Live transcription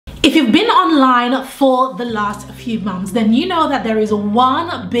If you've been online for the last few months, then you know that there is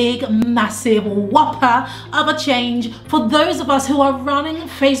one big, massive whopper of a change for those of us who are running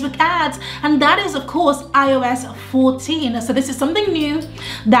Facebook ads, and that is, of course, iOS 14. So this is something new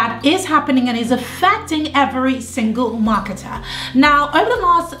that is happening and is affecting every single marketer. Now, over the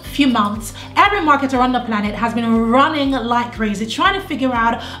last few months, every marketer on the planet has been running like crazy, trying to figure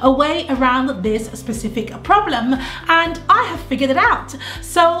out a way around this specific problem, and I have figured it out.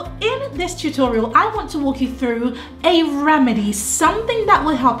 So in this tutorial, I want to walk you through a remedy, something that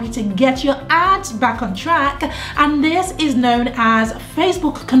will help you to get your ads back on track, and this is known as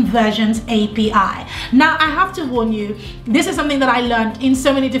Facebook Conversions API. Now, I have to warn you, this is something that I learned in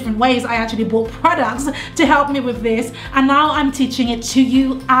so many different ways. I actually bought products to help me with this, and now I'm teaching it to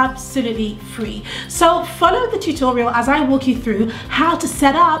you absolutely free. So follow the tutorial as I walk you through how to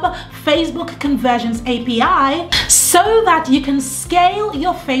set up Facebook Conversions API so that you can scale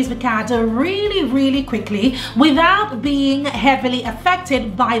your Facebook ads really quickly without being heavily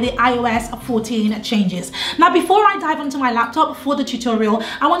affected by the iOS 14 changes. Now, before I dive onto my laptop for the tutorial,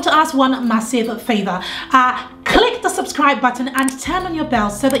 I want to ask one massive favor. Click the subscribe button and turn on your bell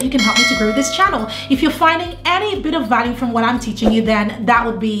so that you can help me to grow this channel. If you're finding any bit of value from what I'm teaching you, then that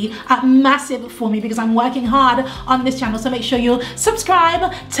would be massive for me, because I'm working hard on this channel. So make sure you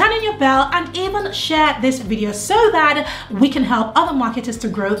subscribe, turn on your bell, and even share this video so that we can help other marketers to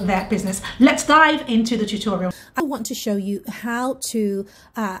grow their business. Let's dive into the tutorial. I want to show you how to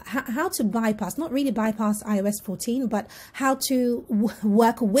bypass, not really bypass iOS 14, but how to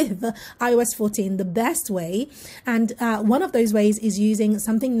work with iOS 14 the best way. And one of those ways is using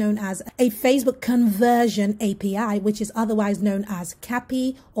something known as a Facebook Conversion API, which is otherwise known as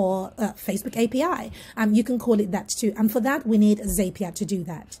CAPI or Facebook API. You can call it that too. And for that, we need Zapier to do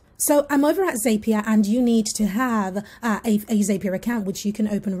that. So I'm over at Zapier, and you need to have a Zapier account, which you can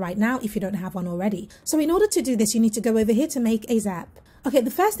open right now if you don't have one already. So in order to do this, you need to go over here to make a Zap. Okay,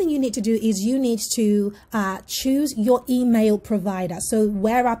 the first thing you need to do is you need to choose your email provider. So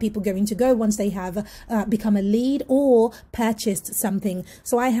where are people going to go once they have become a lead or purchased something?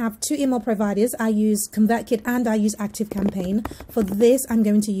 So I have two email providers. I use ConvertKit and I use ActiveCampaign. For this, I'm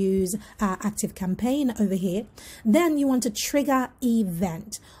going to use ActiveCampaign over here. Then you want to trigger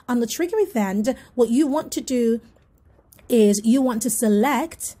event. On the trigger event, what you want to do is you want to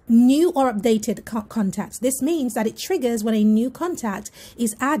select new or updated contacts. This means that it triggers when a new contact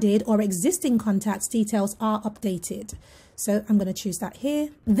is added or existing contacts details are updated. So I'm going to choose that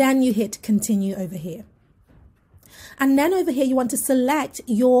here. Then you hit continue over here. And then over here, you want to select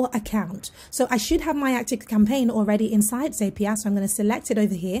your account. So I should have my ActiveCampaign already inside Zapier. So I'm going to select it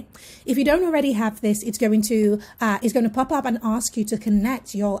over here. If you don't already have this, it's going to pop up and ask you to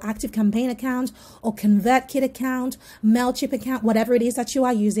connect your ActiveCampaign account or ConvertKit account, MailChimp account, whatever it is that you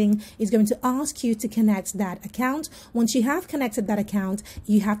are using, is going to ask you to connect that account. Once you have connected that account,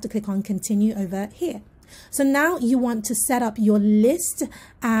 you have to click on continue over here. So now you want to set up your list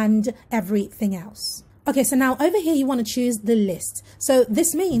and everything else. Okay, so now over here, you want to choose the list. So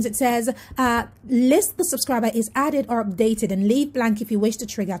this means it says list the subscriber is added or updated, and leave blank if you wish the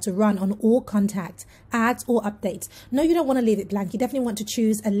trigger to run on all contact ads or updates. No, you don't want to leave it blank. You definitely want to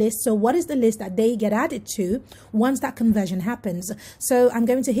choose a list. So what is the list that they get added to once that conversion happens? So I'm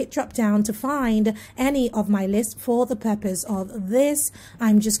going to hit drop down to find any of my list. For the purpose of this,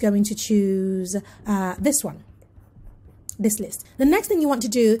 I'm just going to choose this one. This list. The next thing you want to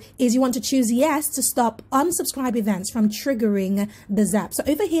do is you want to choose yes to stop unsubscribe events from triggering the Zap. So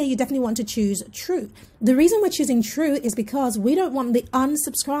over here, you definitely want to choose true. The reason we're choosing true is because we don't want the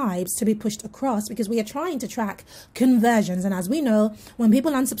unsubscribes to be pushed across, because we are trying to track conversions. And as we know, when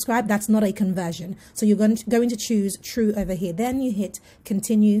people unsubscribe, that's not a conversion. So you're going to choose true over here. Then you hit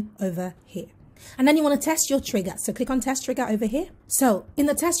continue over here. And then you want to test your trigger. So click on test trigger over here. So in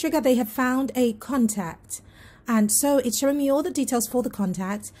the test trigger, they have found a contact. And so it's showing me all the details for the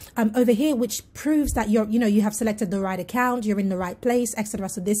contact over here, which proves that you have selected the right account, you're in the right place, etc.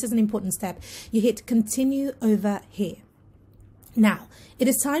 So this is an important step. You hit continue over here. Now, it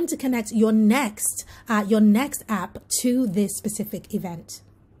is time to connect your next app to this specific event.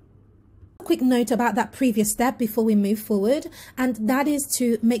 A quick note about that previous step before we move forward, and that is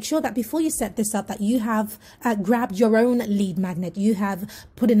to make sure that before you set this up, that you have grabbed your own lead magnet. You have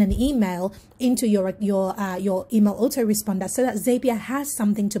put in an email into your email autoresponder so that Zapier has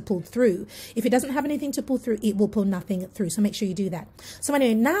something to pull through. If it doesn't have anything to pull through, it will pull nothing through. So make sure you do that. So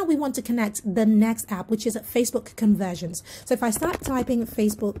anyway, now we want to connect the next app, which is Facebook Conversions. So if I start typing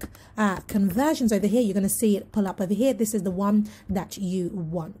Facebook Conversions over here, you're going to see it pull up over here. This is the one that you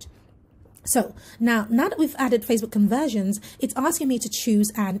want. So now that we've added Facebook conversions, it's asking me to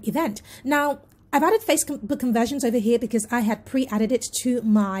choose an event. Now, I've added Facebook conversions over here because I had pre-added it to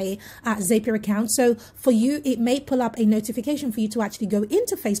my Zapier account. So for you, it may pull up a notification for you to actually go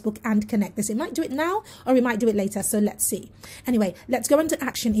into Facebook and connect this. It might do it now or it might do it later. So let's see. Anyway, let's go into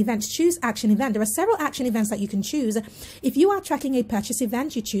action events. Choose action event. There are several action events that you can choose. If you are tracking a purchase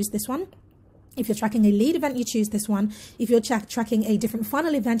event, you choose this one. If you're tracking a lead event, you choose this one. If you're tracking a different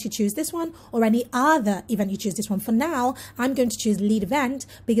funnel event, you choose this one, or any other event, you choose this one. For now, I'm going to choose lead event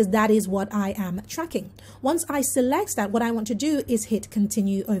because that is what I am tracking. Once I select that, what I want to do is hit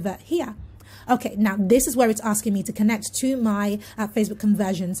continue over here. Okay, now this is where it's asking me to connect to my Facebook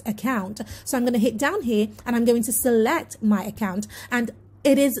conversions account. So I'm going to hit down here and I'm going to select my account. And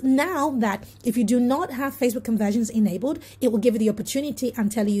it is now that if you do not have Facebook conversions enabled, it will give you the opportunity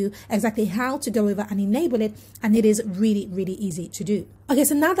and tell you exactly how to go over and enable it. And it is really, really easy to do. Okay,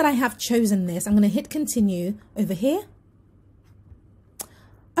 so now that I have chosen this, I'm going to hit continue over here.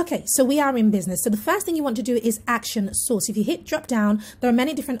 Okay, so we are in business. So the first thing you want to do is action source. If you hit drop down, there are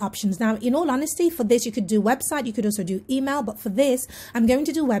many different options. Now, in all honesty, for this, you could do website, you could also do email, but for this, I'm going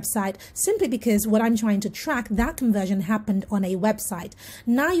to do website simply because what I'm trying to track, that conversion happened on a website.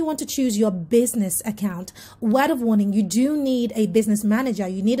 Now you want to choose your business account. Word of warning, you do need a business manager.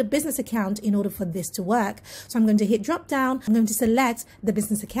 You need a business account in order for this to work. So I'm going to hit drop down. I'm going to select the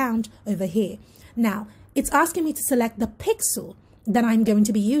business account over here. Now, it's asking me to select the pixel that I'm going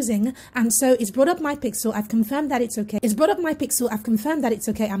to be using. And so it's brought up my pixel. I've confirmed that it's okay. It's brought up my pixel. I've confirmed that it's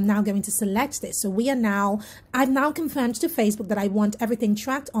okay. I'm now going to select this. So I've now confirmed to Facebook that I want everything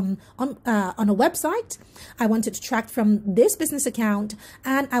tracked on a website. I want it to track from this business account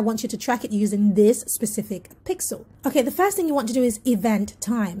and I want you to track it using this specific pixel. Okay, the first thing you want to do is event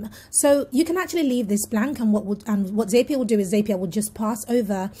time. So you can actually leave this blank, and what Zapier will do is Zapier will just pass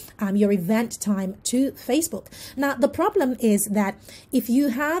over your event time to Facebook. Now, the problem is that if you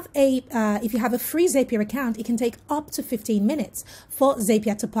have a free Zapier account, it can take up to 15 minutes for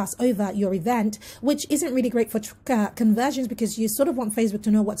Zapier to pass over your event, which isn't really great for conversions because you sort of want Facebook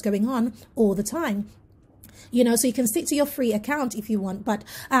to know what's going on all the time. You know, so you can stick to your free account if you want, but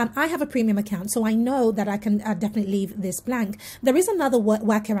I have a premium account, so I know that I can definitely leave this blank. There is another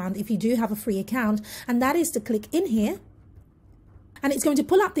workaround if you do have a free account, and that is to click in here. And it's going to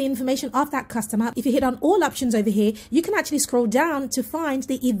pull up the information of that customer. If you hit on all options over here, you can actually scroll down to find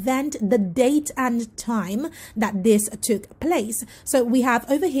the event, the date and time that this took place. So we have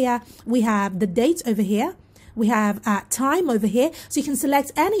over here, we have the date over here. We have time over here. So you can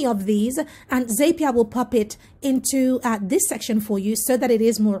select any of these and Zapier will pop it into this section for you so that it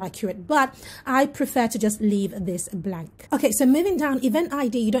is more accurate, but I prefer to just leave this blank. Okay, so moving down, event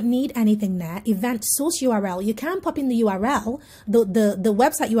ID, you don't need anything there. Event source URL, you can pop in the URL, the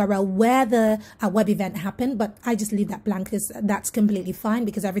website URL where the web event happened, but I just leave that blank because that's completely fine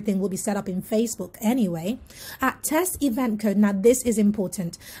because everything will be set up in Facebook anyway. Test event code, now this is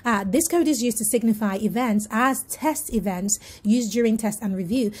important. This code is used to signify events as test events used during test and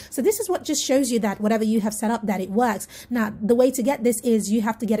review. So this is what just shows you that whatever you have set up, that it works. Now, the way to get this is you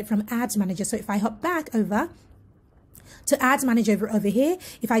have to get it from Ads Manager. So if I hop back over to Ads Manager over here,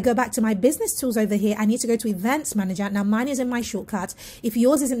 if I go back to my business tools over here, I need to go to Events Manager. Now, mine is in my shortcuts. If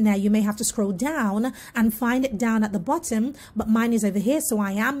yours isn't there, you may have to scroll down and find it down at the bottom, but mine is over here. So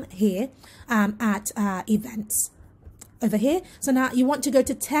I am here at Events over here. So now you want to go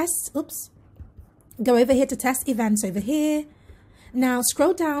to Test, go over here to Test Events over here. Now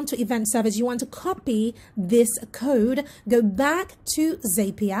scroll down to event servers. You want to copy this code, go back to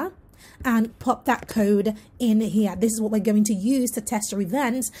Zapier and pop that code in here. This is what we're going to use to test your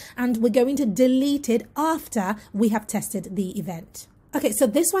events, and we're going to delete it after we have tested the event. Okay, so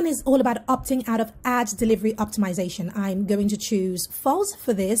this one is all about opting out of ad delivery optimization. I'm going to choose false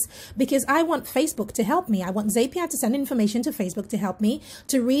for this because I want Facebook to help me. I want Zapier to send information to Facebook to help me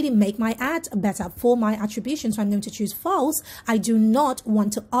to really make my ad better for my attribution. So I'm going to choose false. I do not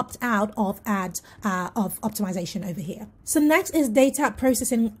want to opt out of ad optimization over here. So next is data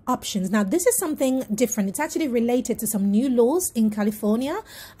processing options. Now this is something different. It's actually related to some new laws in California.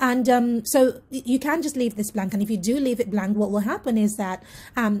 And so you can just leave this blank. And if you do leave it blank, what will happen is that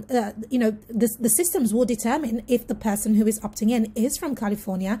the systems will determine if the person who is opting in is from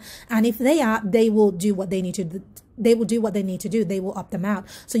California, and if they are, they will do what they need to do. They will do what they need to do. They will opt them out.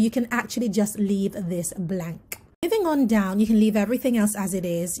 So you can actually just leave this blank. Moving on down, you can leave everything else as it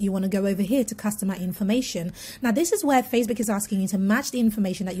is. You want to go over here to customer information. Now, this is where Facebook is asking you to match the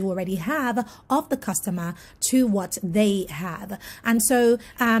information that you already have of the customer to what they have. And so,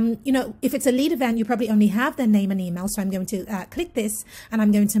 you know, if it's a lead event, you probably only have their name and email. So I'm going to click this and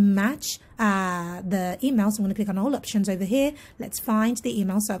I'm going to match the email. So I'm going to click on all options over here. Let's find the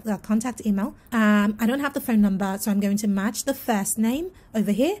email. So contact email. I don't have the phone number, so I'm going to match the first name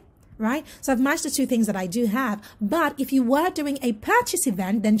over here. Right? So I've matched the two things that I do have. But if you were doing a purchase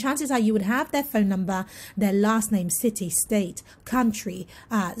event, then chances are you would have their phone number, their last name, city, state, country,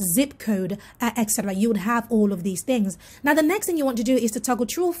 zip code, etc. You would have all of these things. Now, the next thing you want to do is to toggle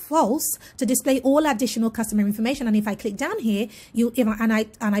true or false to display all additional customer information. And if I click down here, and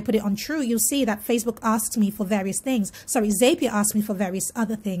I put it on true, you'll see that Facebook asks me for various things. Sorry, Zapier asks me for various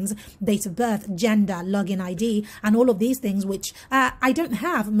other things: date of birth, gender, login ID, and all of these things, which I don't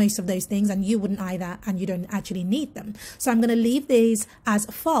have most of those things, and you wouldn't either, and you don't actually need them. So I'm going to leave these as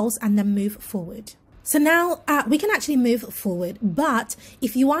false and then move forward. So now we can actually move forward. But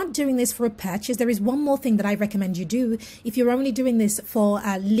if you aren't doing this for a purchase, there is one more thing that I recommend you do. If you're only doing this for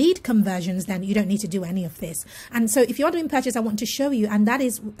lead conversions, then you don't need to do any of this. And so if you're doing purchase, I want to show you, and that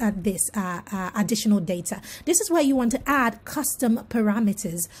is this additional data. This is where you want to add custom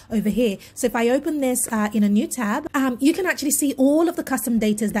parameters over here. So if I open this in a new tab, you can actually see all of the custom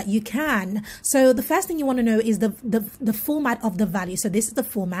data that you can. So the first thing you want to know is the format of the value. So this is the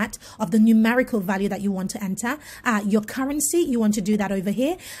format of the numerical value that you want to enter. Your currency, you want to do that over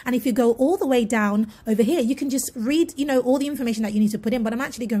here. And if you go all the way down over here, you can just read, you know, all the information that you need to put in, but I'm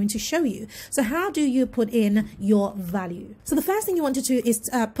actually going to show you. So how do you put in your value? So the first thing you want to do is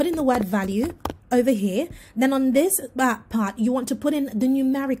put in the word value over here. Then on this part, you want to put in the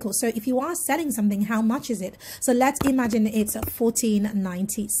numerical. So if you are selling something, how much is it? So let's imagine it's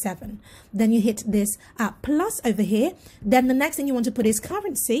 $14.97. Then you hit this plus over here. Then the next thing you want to put is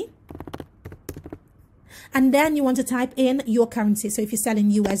currency. And then you want to type in your currency. So if you're selling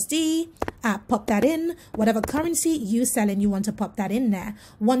USD, pop that in. Whatever currency you sell in, you want to pop that in there.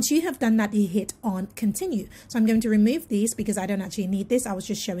 Once you have done that, you hit on continue. So I'm going to remove these because I don't actually need this. I was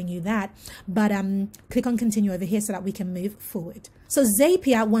just showing you that. But click on continue over here so that we can move forward. So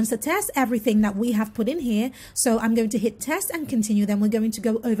Zapier wants to test everything that we have put in here. So I'm going to hit test and continue. Then we're going to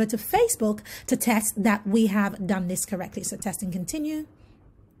go over to Facebook to test that we have done this correctly. So test and continue.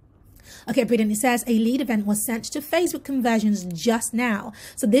 Okay, brilliant. It says a lead event was sent to Facebook conversions just now.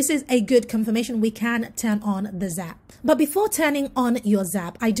 So this is a good confirmation. We can turn on the Zap. But before turning on your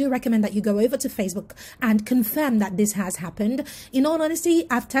Zap, I do recommend that you go over to Facebook and confirm that this has happened. In all honesty,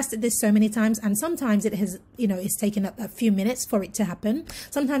 I've tested this so many times, and sometimes it has, you know, it's taken a few minutes for it to happen.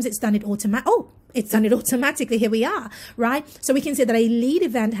 Sometimes it's done it automatically. Here we are, right? So we can see that a lead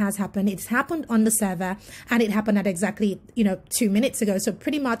event has happened. It's happened on the server, and it happened at exactly, 2 minutes ago. So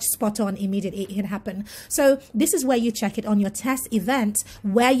pretty much spot on, immediately it happened. So this is where you check it on your test event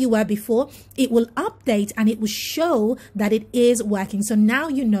where you were before. It will update and it will show that it is working. So now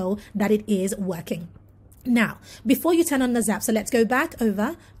you know that it is working. Now, before you turn on the Zap, so let's go back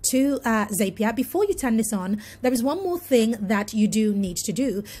over to Zapier. Before you turn this on, there is one more thing that you do need to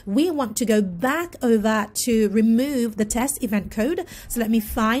do. We want to go back over to remove the test event code. So let me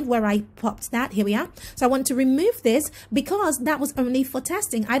find where I popped that. Here we are. So I want to remove this because that was only for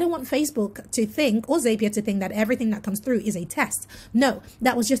testing. I don't want Facebook to think, or Zapier to think, that everything that comes through is a test. No,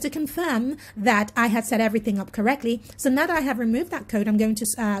 that was just to confirm that I had set everything up correctly. So now that I have removed that code, I'm going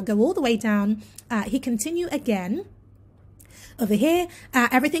to go all the way down, hit continue again. Over here,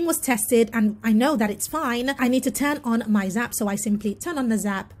 everything was tested and I know that it's fine. I need to turn on my Zap. So I simply turn on the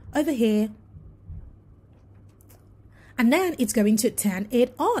Zap over here. And then it's going to turn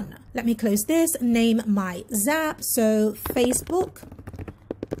it on. Let me close this, name my Zap. So Facebook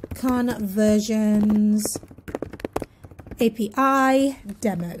Conversions API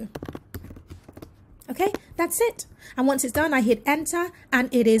Demo. Okay, that's it. And once it's done, I hit enter and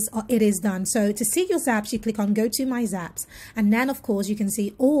it is done. So to see your Zaps, you click on go to my Zaps. And then of course you can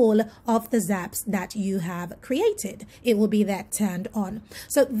see all of the Zaps that you have created. It will be there turned on.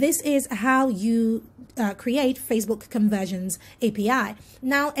 So this is how you create Facebook Conversions API.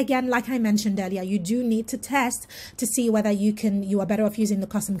 Now, again, like I mentioned earlier, you do need to test to see whether you are better off using the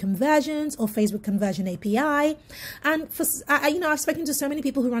custom conversions or Facebook Conversion API. And for, I've spoken to so many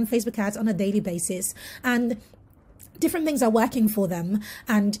people who run Facebook ads on a daily basis, and different things are working for them.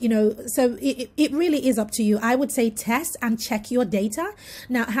 And, you know, so it really is up to you. I would say test and check your data.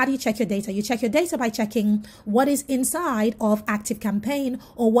 Now, how do you check your data? You check your data by checking what is inside of ActiveCampaign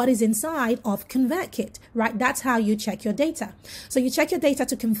or what is inside of ConvertKit, right? That's how you check your data. So you check your data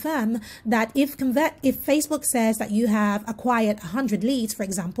to confirm that if Facebook says that you have acquired 100 leads, for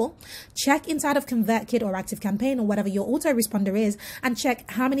example, check inside of ConvertKit or ActiveCampaign or whatever your autoresponder is and check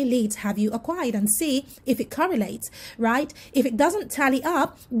how many leads have you acquired and see if it correlates. Right? If it doesn't tally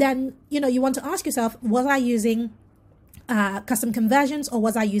up, then, you know, you want to ask yourself, was I using custom conversions or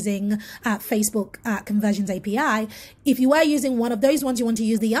was I using Facebook conversions API? If you were using one of those ones, you want to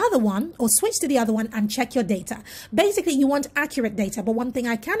use the other one or switch to the other one and check your data. Basically, you want accurate data. But one thing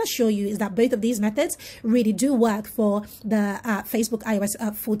I can assure you is that both of these methods really do work for the Facebook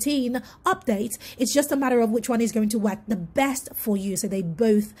iOS 14 update. It's just a matter of which one is going to work the best for you. So they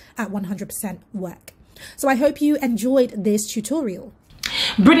both at 100% work. So I hope you enjoyed this tutorial.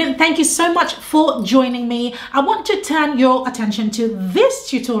 Brilliant. Thank you so much for joining me. I want to turn your attention to this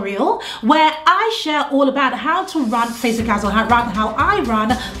tutorial where I share all about how to run Facebook ads, or how I run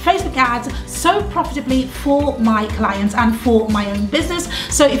Facebook ads so profitably for my clients and for my own business.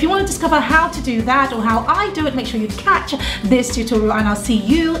 So if you want to discover how to do that or how I do it, make sure you catch this tutorial and I'll see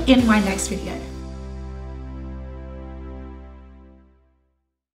you in my next video.